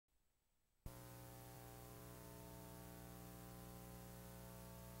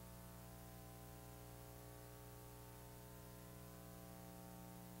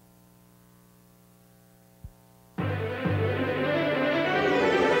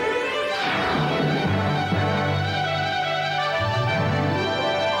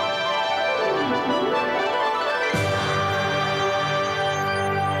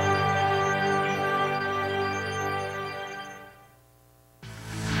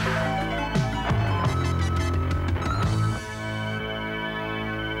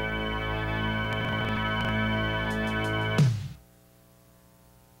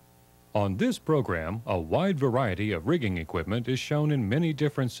On this program, a wide variety of rigging equipment is shown in many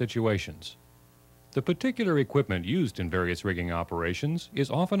different situations. The particular equipment used in various rigging operations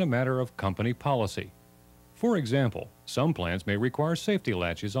is often a matter of company policy. For example, some plants may require safety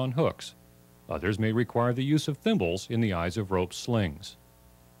latches on hooks. Others may require the use of thimbles in the eyes of rope slings.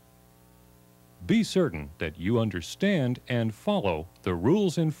 Be certain that you understand and follow the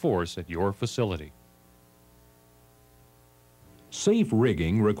rules in force at your facility. Safe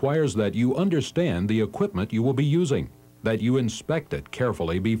rigging requires that you understand the equipment you will be using, that you inspect it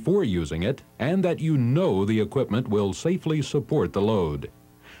carefully before using it, and that you know the equipment will safely support the load.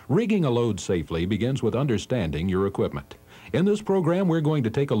 Rigging a load safely begins with understanding your equipment. In this program, we're going to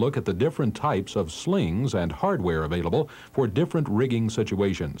take a look at the different types of slings and hardware available for different rigging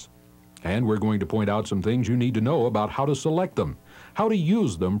situations. And we're going to point out some things you need to know about how to select them, how to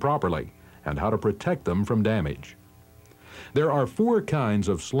use them properly, and how to protect them from damage. There are 4 kinds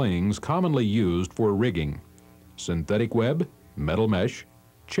of slings commonly used for rigging: synthetic web, metal mesh,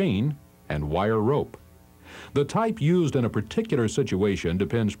 chain, and wire rope. The type used in a particular situation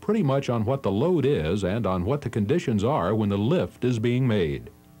depends pretty much on what the load is and on what the conditions are when the lift is being made.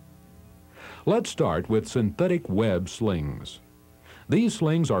 Let's start with synthetic web slings. These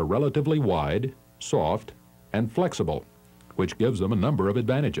slings are relatively wide, soft, and flexible, which gives them a number of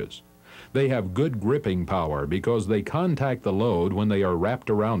advantages. They have good gripping power because they contact the load when they are wrapped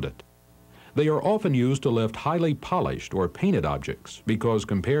around it. They are often used to lift highly polished or painted objects because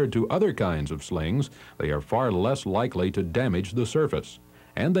compared to other kinds of slings, they are far less likely to damage the surface,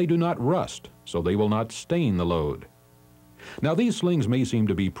 and they do not rust, so they will not stain the load. Now, these slings may seem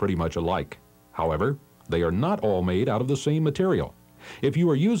to be pretty much alike. However, they are not all made out of the same material. If you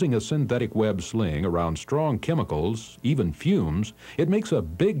are using a synthetic web sling around strong chemicals, even fumes, it makes a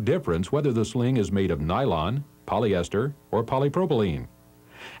big difference whether the sling is made of nylon, polyester, or polypropylene.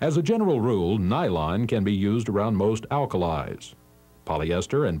 As a general rule, nylon can be used around most alkalis.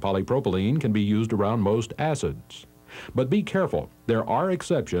 Polyester and polypropylene can be used around most acids. But be careful, there are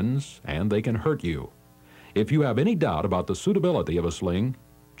exceptions and they can hurt you. If you have any doubt about the suitability of a sling,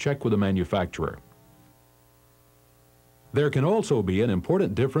 check with the manufacturer. There can also be an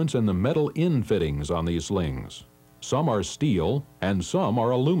important difference in the metal infittings on these slings. Some are steel and some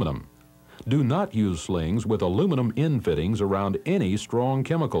are aluminum. Do not use slings with aluminum infittings around any strong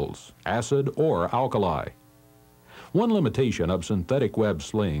chemicals, acid or alkali. One limitation of synthetic web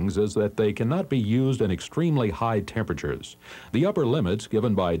slings is that they cannot be used in extremely high temperatures. The upper limits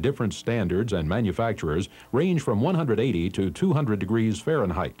given by different standards and manufacturers range from 180 to 200 degrees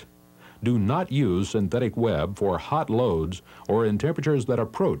Fahrenheit. Do not use synthetic web for hot loads or in temperatures that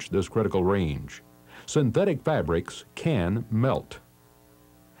approach this critical range. Synthetic fabrics can melt.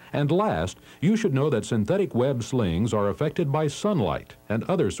 And last, you should know that synthetic web slings are affected by sunlight and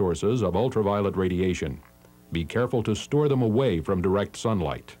other sources of ultraviolet radiation. Be careful to store them away from direct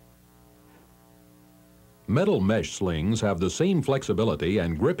sunlight. Metal mesh slings have the same flexibility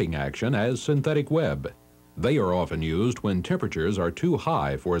and gripping action as synthetic web. They are often used when temperatures are too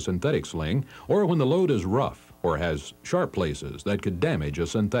high for a synthetic sling or when the load is rough or has sharp places that could damage a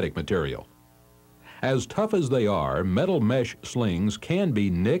synthetic material. As tough as they are, metal mesh slings can be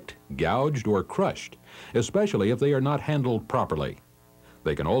nicked, gouged, or crushed, especially if they are not handled properly.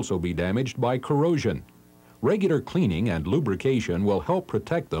 They can also be damaged by corrosion. Regular cleaning and lubrication will help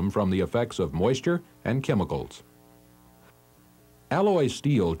protect them from the effects of moisture and chemicals. Alloy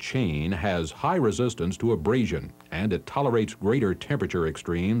steel chain has high resistance to abrasion, and it tolerates greater temperature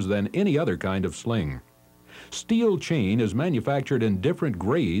extremes than any other kind of sling. Steel chain is manufactured in different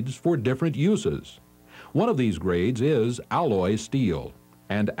grades for different uses. One of these grades is alloy steel,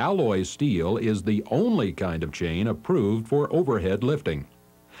 and alloy steel is the only kind of chain approved for overhead lifting.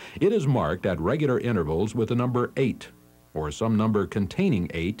 It is marked at regular intervals with the number 8, or some number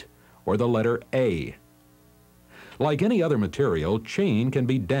containing 8, or the letter A. Like any other material, chain can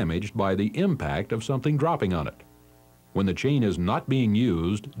be damaged by the impact of something dropping on it. When the chain is not being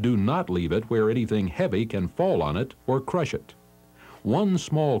used, do not leave it where anything heavy can fall on it or crush it. One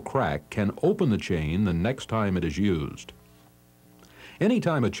small crack can open the chain the next time it is used.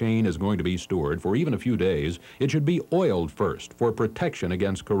 Anytime a chain is going to be stored for even a few days, it should be oiled first for protection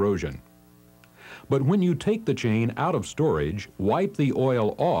against corrosion. But when you take the chain out of storage, wipe the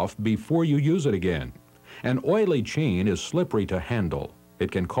oil off before you use it again. An oily chain is slippery to handle.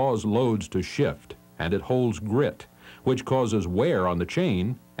 It can cause loads to shift, and it holds grit, which causes wear on the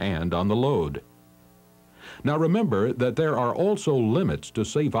chain and on the load. Now remember that there are also limits to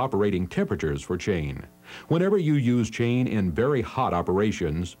safe operating temperatures for chain. Whenever you use chain in very hot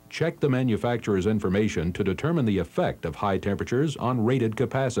operations, check the manufacturer's information to determine the effect of high temperatures on rated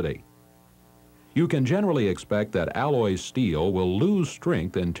capacity. You can generally expect that alloy steel will lose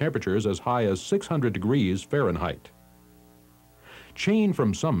strength in temperatures as high as 600 degrees Fahrenheit. Chain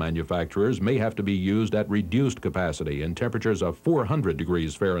from some manufacturers may have to be used at reduced capacity in temperatures of 400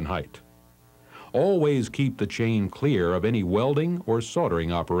 degrees Fahrenheit. Always keep the chain clear of any welding or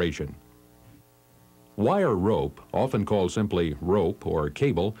soldering operation. Wire rope, often called simply rope or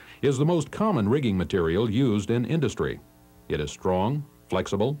cable, is the most common rigging material used in industry. It is strong,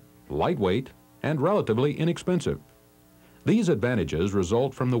 flexible, lightweight, and relatively inexpensive. These advantages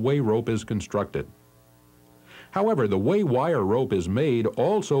result from the way rope is constructed. However, the way wire rope is made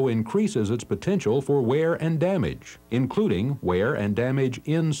also increases its potential for wear and damage, including wear and damage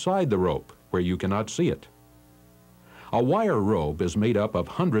inside the rope, where you cannot see it. A wire rope is made up of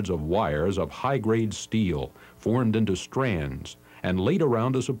hundreds of wires of high-grade steel formed into strands and laid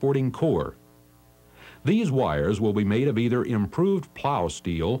around a supporting core. These wires will be made of either improved plow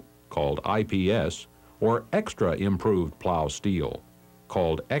steel, called IPS, or extra improved plow steel,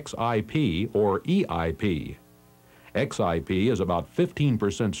 called XIP or EIP. XIP is about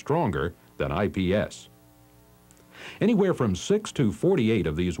 15% stronger than IPS. Anywhere from 6 to 48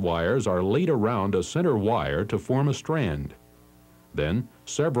 of these wires are laid around a center wire to form a strand. Then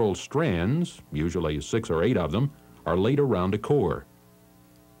several strands, usually 6 or 8 of them, are laid around a core.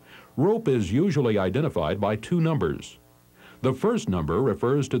 Rope is usually identified by 2 numbers. The first number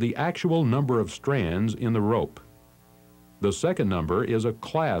refers to the actual number of strands in the rope. The second number is a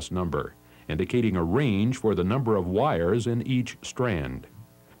class number, indicating a range for the number of wires in each strand.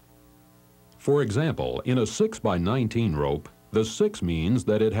 For example, in a 6x19 rope, the 6 means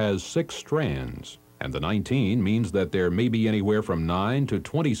that it has 6 strands, and the 19 means that there may be anywhere from 9 to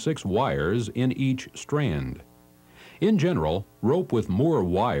 26 wires in each strand. In general, rope with more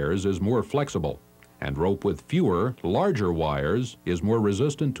wires is more flexible, and rope with fewer, larger wires is more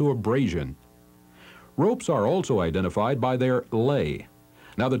resistant to abrasion. Ropes are also identified by their lay.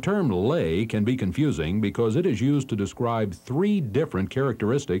 Now, the term lay can be confusing because it is used to describe 3 different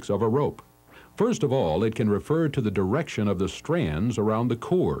characteristics of a rope. First of all, it can refer to the direction of the strands around the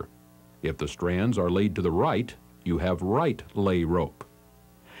core. If the strands are laid to the right, you have right lay rope.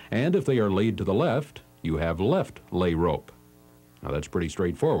 And if they are laid to the left, you have left lay rope. Now, that's pretty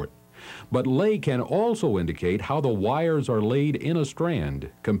straightforward. But lay can also indicate how the wires are laid in a strand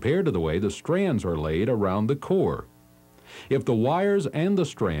compared to the way the strands are laid around the core. If the wires and the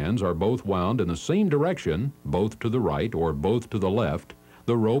strands are both wound in the same direction, both to the right or both to the left,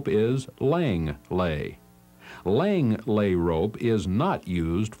 the rope is lang lay. Lang lay rope is not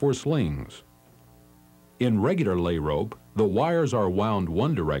used for slings. In regular lay rope, the wires are wound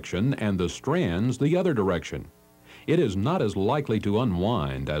one direction and the strands the other direction. It is not as likely to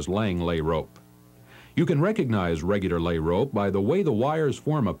unwind as lang lay rope. You can recognize regular lay rope by the way the wires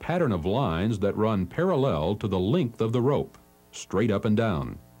form a pattern of lines that run parallel to the length of the rope, straight up and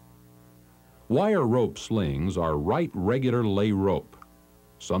down. Wire rope slings are right regular lay rope,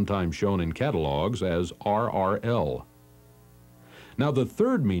 sometimes shown in catalogs as RRL. Now, the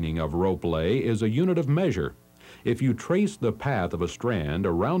third meaning of rope lay is a unit of measure. If you trace the path of a strand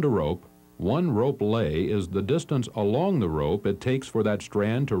around a rope, one rope lay is the distance along the rope it takes for that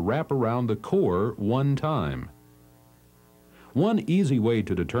strand to wrap around the core one time. One easy way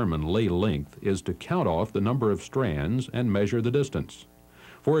to determine lay length is to count off the number of strands and measure the distance.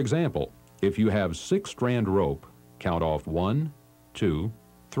 For example, if you have 6-strand rope, count off 1, 2,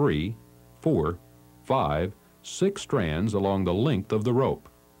 3, 4, 5, 6 strands along the length of the rope.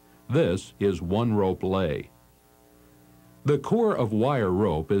 This is one rope lay. The core of wire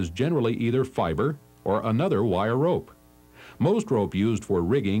rope is generally either fiber or another wire rope. Most rope used for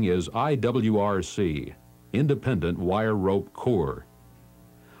rigging is IWRC, Independent Wire Rope Core.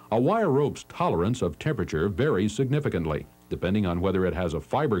 A wire rope's tolerance of temperature varies significantly, depending on whether it has a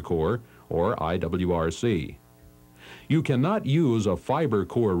fiber core or IWRC. You cannot use a fiber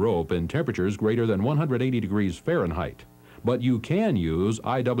core rope in temperatures greater than 180 degrees Fahrenheit, but you can use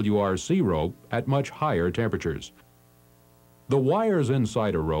IWRC rope at much higher temperatures. The wires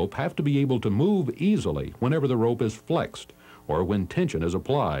inside a rope have to be able to move easily whenever the rope is flexed or when tension is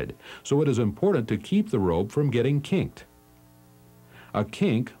applied, so it is important to keep the rope from getting kinked. A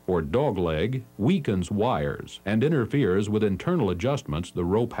kink, or dogleg, weakens wires and interferes with internal adjustments the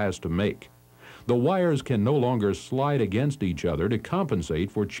rope has to make. The wires can no longer slide against each other to compensate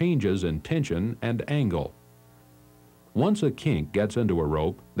for changes in tension and angle. Once a kink gets into a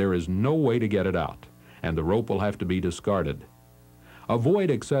rope, there is no way to get it out, and the rope will have to be discarded. Avoid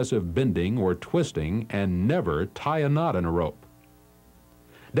excessive bending or twisting and never tie a knot in a rope.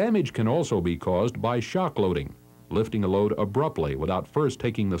 Damage can also be caused by shock loading, lifting a load abruptly without first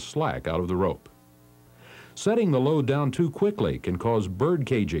taking the slack out of the rope. Setting the load down too quickly can cause bird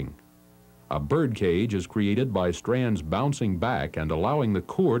caging. A bird cage is created by strands bouncing back and allowing the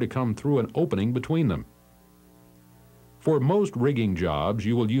core to come through an opening between them. For most rigging jobs,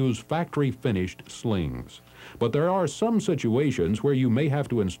 you will use factory-finished slings, but there are some situations where you may have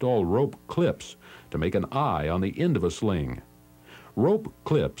to install rope clips to make an eye on the end of a sling. Rope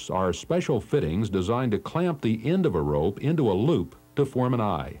clips are special fittings designed to clamp the end of a rope into a loop to form an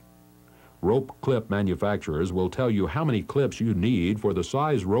eye. Rope clip manufacturers will tell you how many clips you need for the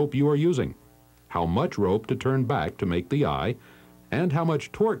size rope you are using, how much rope to turn back to make the eye, and how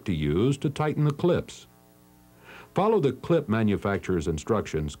much torque to use to tighten the clips. Follow the clip manufacturer's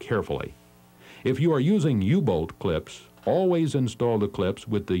instructions carefully. If you are using U-bolt clips, always install the clips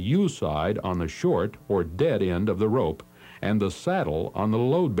with the U side on the short or dead end of the rope and the saddle on the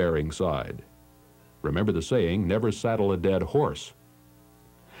load-bearing side. Remember the saying, never saddle a dead horse.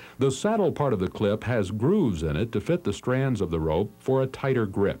 The saddle part of the clip has grooves in it to fit the strands of the rope for a tighter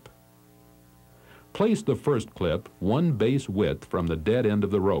grip. Place the first clip one base width from the dead end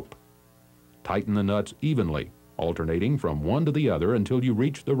of the rope. Tighten the nuts evenly, alternating from one to the other until you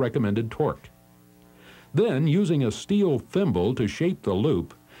reach the recommended torque. Then, using a steel thimble to shape the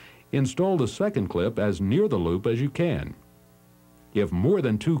loop, install the second clip as near the loop as you can. If more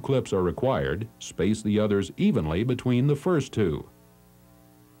than 2 clips are required, space the others evenly between the first 2.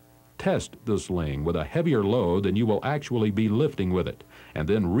 Test the sling with a heavier load than you will actually be lifting with it, and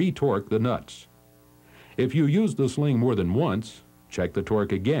then re-torque the nuts. If you use the sling more than once, check the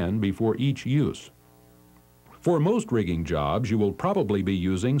torque again before each use. For most rigging jobs, you will probably be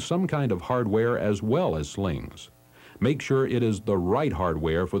using some kind of hardware as well as slings. Make sure it is the right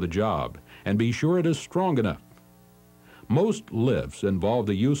hardware for the job, and be sure it is strong enough. Most lifts involve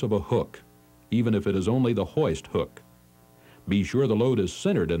the use of a hook, even if it is only the hoist hook. Be sure the load is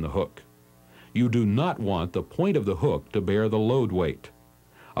centered in the hook. You do not want the point of the hook to bear the load weight.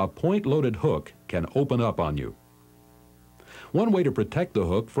 A point-loaded hook can open up on you. One way to protect the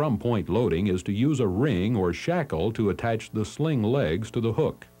hook from point loading is to use a ring or shackle to attach the sling legs to the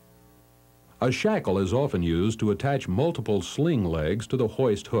hook. A shackle is often used to attach multiple sling legs to the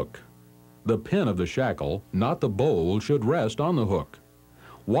hoist hook. The pin of the shackle, not the bowl, should rest on the hook.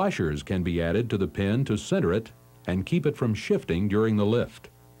 Washers can be added to the pin to center it and keep it from shifting during the lift.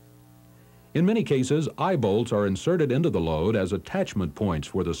 In many cases, eye bolts are inserted into the load as attachment points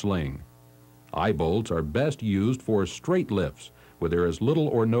for the sling. Eye bolts are best used for straight lifts where there is little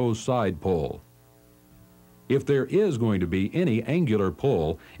or no side pull. If there is going to be any angular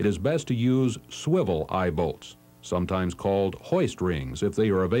pull, it is best to use swivel eye bolts, sometimes called hoist rings if they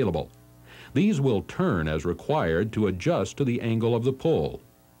are available. These will turn as required to adjust to the angle of the pull.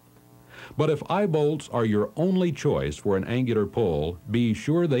 But if eye bolts are your only choice for an angular pull, be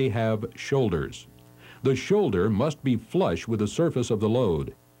sure they have shoulders. The shoulder must be flush with the surface of the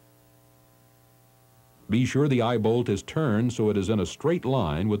load. Be sure the eye bolt is turned so it is in a straight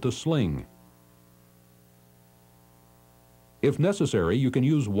line with the sling. If necessary, you can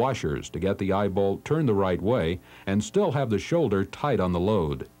use washers to get the eye bolt turned the right way and still have the shoulder tight on the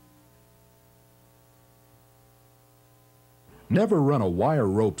load. Never run a wire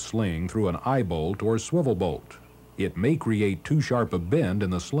rope sling through an eye bolt or swivel bolt. It may create too sharp a bend in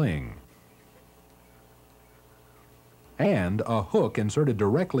the sling. And a hook inserted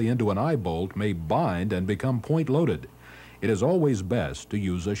directly into an eye bolt may bind and become point-loaded. It is always best to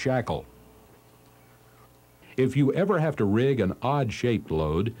use a shackle. If you ever have to rig an odd-shaped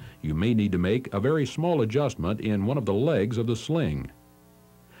load, you may need to make a very small adjustment in one of the legs of the sling.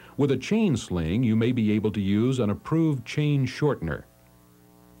 With a chain sling, you may be able to use an approved chain shortener.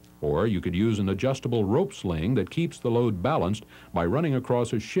 Or you could use an adjustable rope sling that keeps the load balanced by running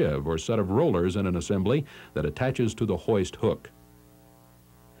across a sheave or set of rollers in an assembly that attaches to the hoist hook.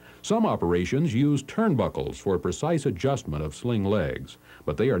 Some operations use turnbuckles for precise adjustment of sling legs,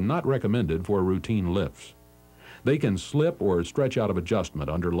 but they are not recommended for routine lifts. They can slip or stretch out of adjustment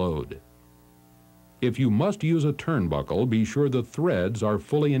under load. If you must use a turnbuckle, be sure the threads are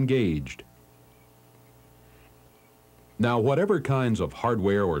fully engaged. Now, whatever kinds of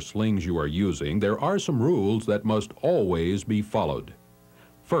hardware or slings you are using, there are some rules that must always be followed.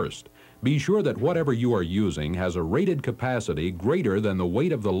 First, be sure that whatever you are using has a rated capacity greater than the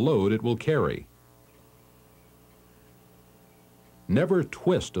weight of the load it will carry. Never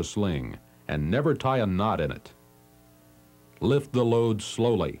twist a sling, and never tie a knot in it. Lift the load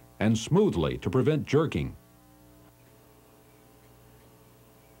slowly and smoothly to prevent jerking.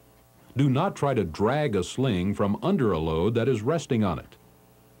 Do not try to drag a sling from under a load that is resting on it.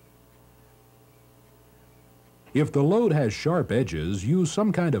 If the load has sharp edges, use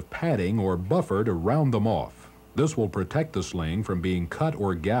some kind of padding or buffer to round them off. This will protect the sling from being cut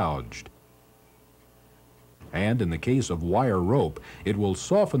or gouged. And in the case of wire rope, it will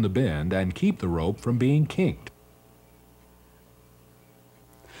soften the bend and keep the rope from being kinked.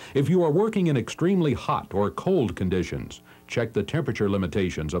 If you are working in extremely hot or cold conditions, check the temperature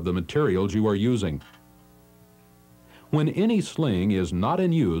limitations of the materials you are using. When any sling is not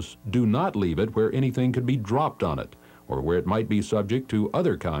in use, do not leave it where anything could be dropped on it or where it might be subject to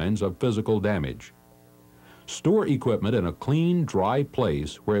other kinds of physical damage. Store equipment in a clean, dry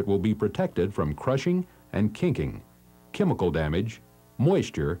place where it will be protected from crushing and kinking, chemical damage,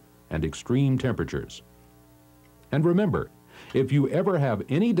 moisture, and extreme temperatures. And remember, if you ever have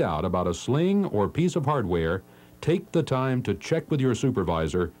any doubt about a sling or piece of hardware, take the time to check with your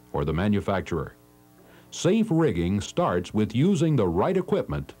supervisor or the manufacturer. Safe rigging starts with using the right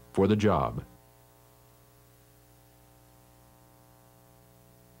equipment for the job.